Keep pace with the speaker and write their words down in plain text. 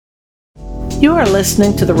You are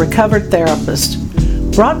listening to The Recovered Therapist,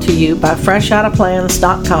 brought to you by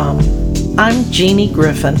FreshOuttaPlans.com. I'm Jeannie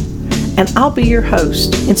Griffin, and I'll be your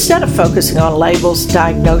host. Instead of focusing on labels,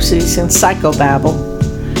 diagnoses, and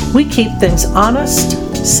psychobabble, we keep things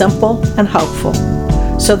honest, simple, and hopeful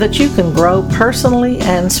so that you can grow personally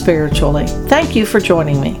and spiritually. Thank you for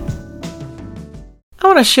joining me. I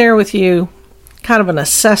want to share with you kind of an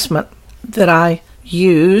assessment that I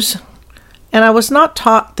use, and I was not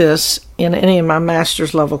taught this in any of my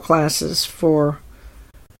master's level classes for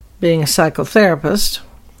being a psychotherapist,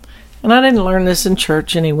 and I didn't learn this in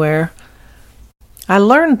church anywhere. I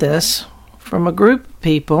learned this from a group of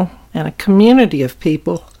people and a community of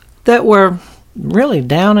people that were really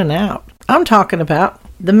down and out. I'm talking about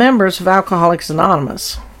the members of Alcoholics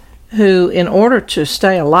Anonymous, who, in order to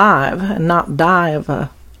stay alive and not die of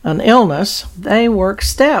an illness, they work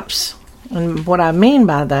steps. And what I mean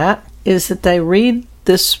by that is that they read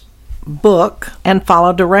this book and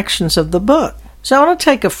follow directions of the book. So I want to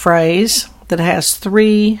take a phrase that has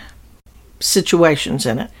 3 situations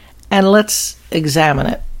in it, and let's examine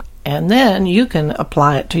it. And then you can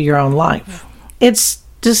apply it to your own life. It's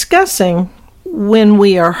discussing when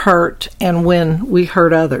we are hurt and when we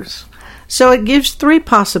hurt others. So it gives 3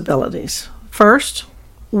 possibilities. First,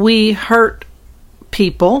 we hurt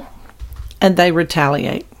people and they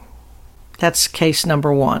retaliate. That's case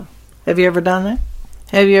number 1. Have you ever done that?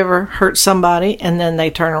 Have you ever hurt somebody and then they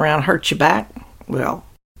turn around and hurt you back? Well,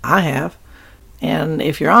 I have. And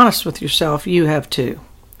if you're honest with yourself, you have too.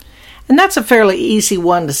 And that's a fairly easy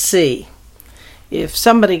one to see. If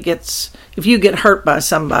you get hurt by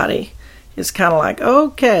somebody, it's kind of like,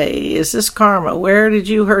 okay, is this karma? Where did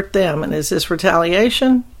you hurt them? And is this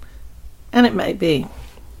retaliation? And it may be.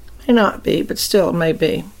 It may not be, but still it may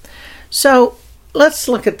be. So let's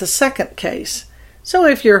look at the second case. So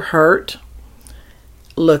if you're hurt,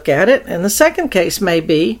 look at it. And the second case may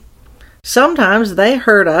be, sometimes they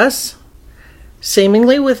hurt us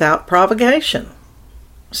seemingly without provocation.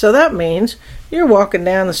 So that means you're walking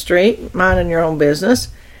down the street, minding your own business,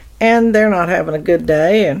 and they're not having a good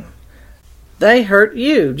day, and they hurt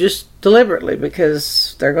you just deliberately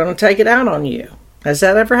because they're going to take it out on you. Has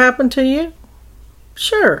that ever happened to you?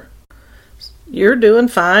 Sure. You're doing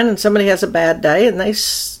fine and somebody has a bad day and they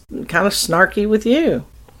kind of snarky with you.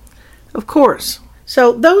 Of course.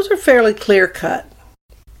 So those are fairly clear cut.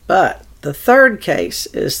 But the third case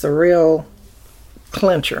is the real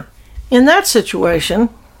clincher. In that situation,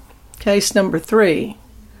 case number 3,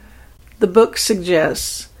 the book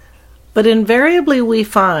suggests, but invariably we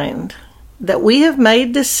find that we have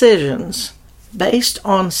made decisions based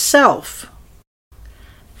on self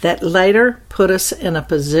that later put us in a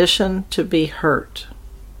position to be hurt.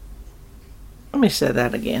 Let me say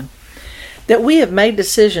that again. That we have made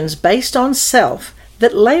decisions based on self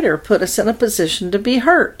that later put us in a position to be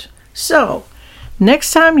hurt. So,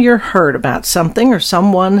 next time you're hurt about something or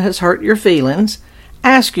someone has hurt your feelings,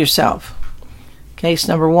 ask yourself, case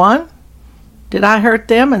number 1, did I hurt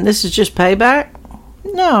them and this is just payback?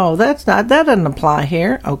 No, that doesn't apply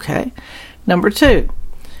here. Okay. Number 2,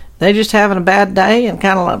 they just having a bad day and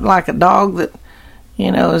kind of like a dog that,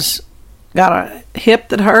 has got a hip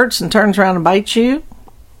that hurts and turns around and bites you.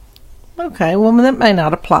 Okay, well, that may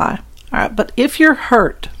not apply. All right, but if you're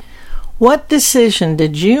hurt, what decision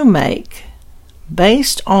did you make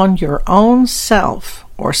based on your own self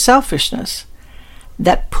or selfishness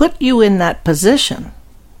that put you in that position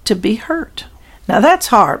to be hurt? Now that's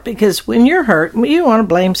hard because when you're hurt, you want to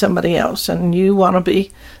blame somebody else and you want to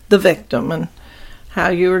be the victim and how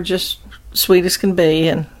you were just sweet as can be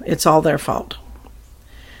and it's all their fault.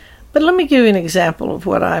 But let me give you an example of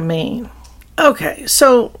what I mean. Okay,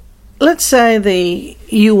 so let's say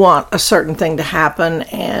you want a certain thing to happen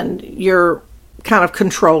and you're kind of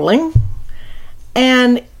controlling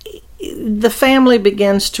and the family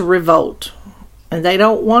begins to revolt and they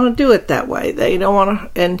don't want to do it that way. They don't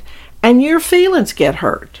want to, and your feelings get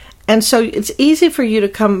hurt. And so it's easy for you to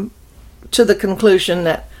come to the conclusion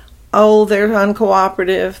that, oh, they're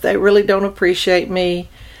uncooperative, they really don't appreciate me,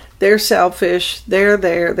 they're selfish, they're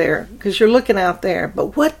there, because you're looking out there.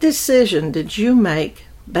 But what decision did you make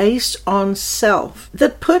based on self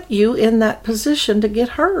that put you in that position to get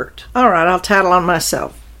hurt? All right, I'll tattle on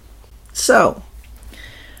myself. So,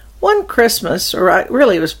 one Christmas,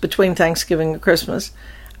 really it was between Thanksgiving and Christmas,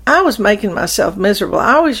 I was making myself miserable.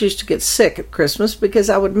 I always used to get sick at Christmas because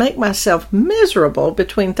I would make myself miserable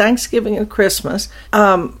between Thanksgiving and Christmas,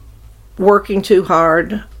 working too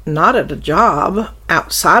hard, not at a job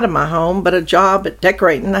outside of my home, but a job at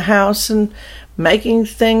decorating the house and making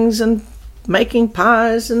things and making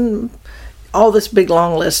pies and all this big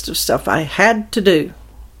long list of stuff I had to do.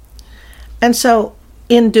 And so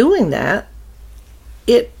in doing that,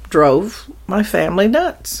 it drove my family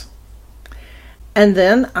nuts. And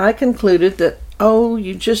then I concluded that,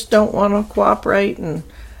 you just don't want to cooperate, and,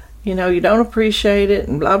 you don't appreciate it,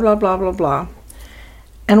 and blah, blah, blah, blah, blah.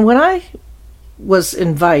 And when I was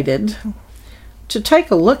invited to take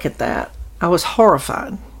a look at that, I was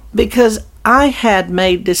horrified, because I had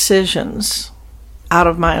made decisions out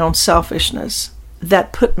of my own selfishness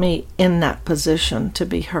that put me in that position to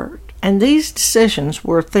be hurt. And these decisions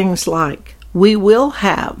were things like, we will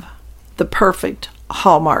have the perfect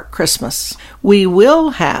Hallmark Christmas. We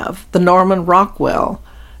will have the Norman Rockwell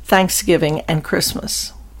Thanksgiving and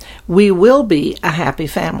Christmas. We will be a happy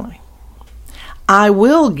family. I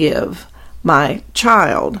will give my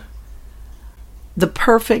child the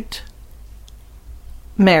perfect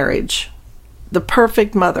marriage, the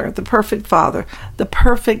perfect mother, the perfect father, the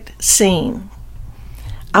perfect scene.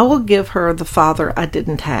 I will give her the father I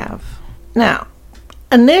didn't have. Now,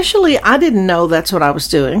 initially, I didn't know that's what I was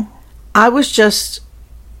doing. I was just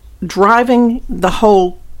driving the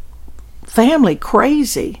whole family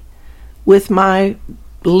crazy with my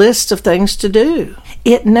list of things to do.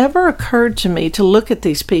 It never occurred to me to look at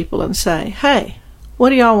these people and say, hey, what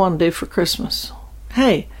do y'all want to do for Christmas?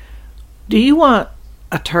 Hey, do you want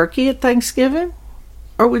a turkey at Thanksgiving?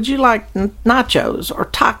 Or would you like nachos or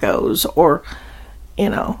tacos or,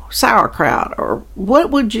 sauerkraut? Or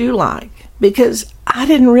what would you like? Because I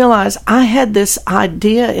didn't realize I had this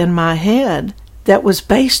idea in my head that was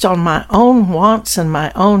based on my own wants and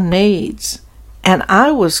my own needs. And I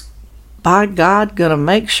was, by God, going to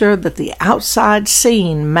make sure that the outside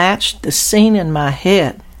scene matched the scene in my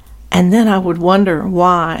head. And then I would wonder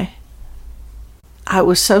why I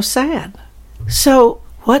was so sad. So,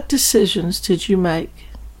 what decisions did you make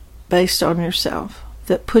based on yourself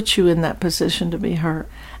that put you in that position to be hurt?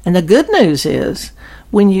 And the good news is,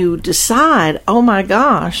 when you decide, oh my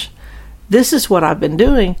gosh, this is what I've been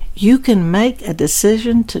doing, you can make a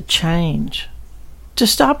decision to change, to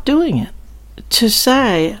stop doing it, to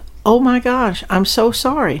say, oh my gosh, I'm so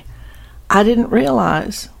sorry. I didn't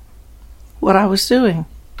realize what I was doing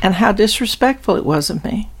and how disrespectful it was of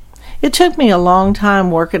me. It took me a long time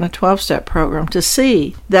working a 12-step program to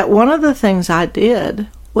see that one of the things I did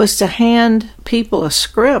was to hand people a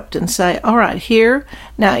script and say, all right, here,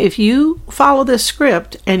 now if you follow this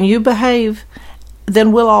script and you behave,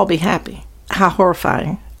 then we'll all be happy. How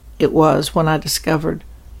horrifying it was when I discovered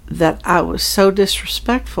that I was so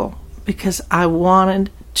disrespectful because I wanted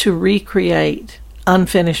to recreate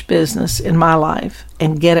unfinished business in my life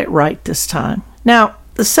and get it right this time. Now,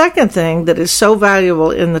 the second thing that is so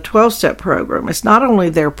valuable in the 12-step program is not only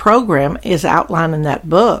their program is outlined in that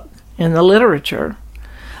book, in the literature,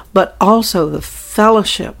 but also the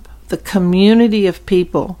fellowship, the community of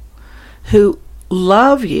people who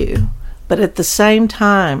love you, but at the same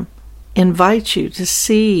time invite you to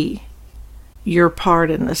see your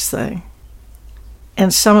part in this thing.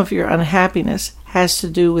 And some of your unhappiness has to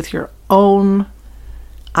do with your own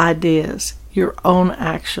ideas, your own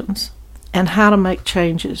actions, and how to make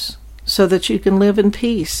changes so that you can live in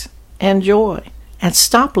peace and joy and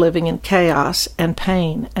stop living in chaos and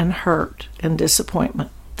pain and hurt and disappointment.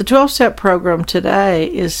 The 12-step program today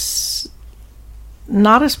is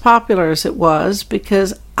not as popular as it was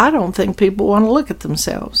because I don't think people want to look at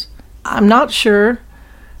themselves. I'm not sure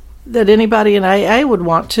that anybody in AA would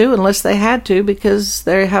want to unless they had to because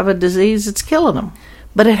they have a disease that's killing them.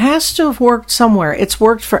 But it has to have worked somewhere. It's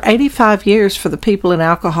worked for 85 years for the people in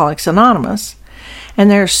Alcoholics Anonymous. And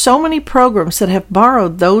there are so many programs that have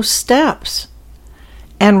borrowed those steps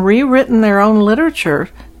and rewritten their own literature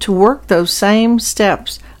to work those same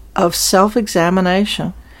steps of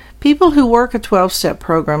self-examination. People who work a 12-step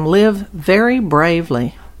program live very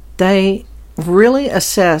bravely. They really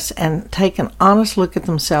assess and take an honest look at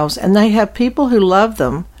themselves, and they have people who love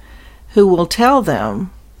them who will tell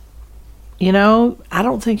them, I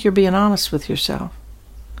don't think you're being honest with yourself.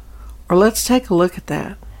 Or let's take a look at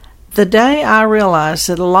that. The day I realized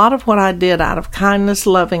that a lot of what I did out of kindness,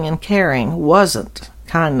 loving, and caring wasn't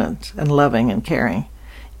kindness and loving and caring.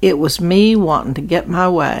 It was me wanting to get my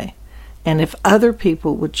way. And if other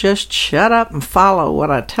people would just shut up and follow what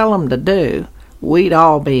I tell them to do, we'd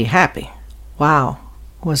all be happy. Wow,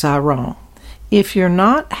 was I wrong? If you're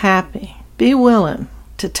not happy, be willing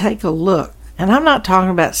to take a look. And I'm not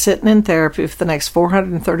talking about sitting in therapy for the next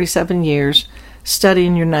 437 years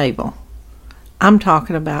studying your navel. I'm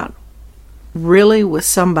talking about really with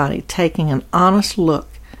somebody taking an honest look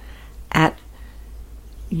at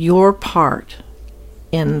your part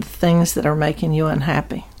in things that are making you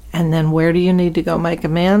unhappy. And then where do you need to go make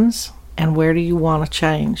amends? And where do you want to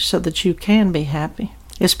change so that you can be happy?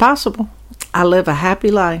 It's possible. I live a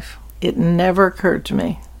happy life. It never occurred to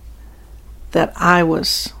me that I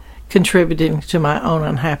was contributing to my own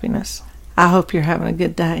unhappiness. I hope you're having a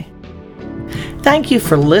good day. Thank you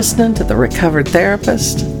for listening to The Recovered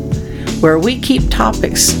Therapist, where we keep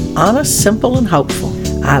topics honest, simple, and hopeful.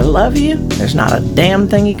 I love you. There's not a damn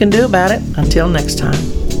thing you can do about it. Until next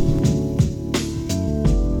time.